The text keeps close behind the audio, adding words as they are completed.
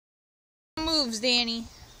moves, Danny.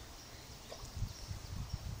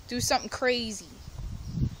 Do something crazy.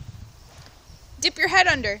 Dip your head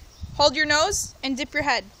under. Hold your nose and dip your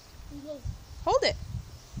head. Hold it.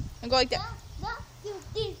 And go like that. That's too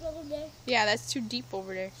deep over there. Yeah, that's too deep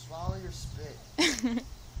over there. Swallow your spit.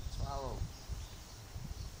 Swallow.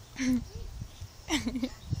 I'm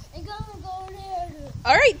gonna go there.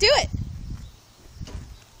 Alright, do it.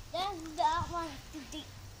 That one too deep.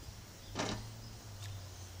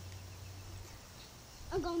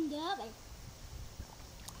 I'm going the other.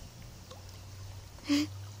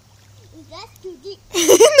 That's too deep.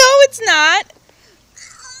 No, it's not.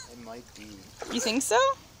 It might be. You think so?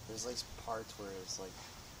 There's like parts where it's like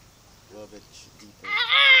a little bit deeper.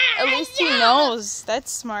 At least he knows.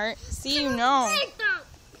 That's smart. See, you know.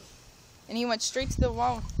 And he went straight to the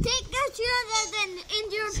wall. Take that shit and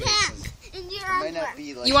into your pants. Into your It might underwear. not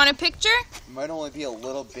be like. You want a picture? It might only be a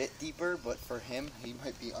little bit deeper, but for him, he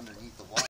might be underneath the water.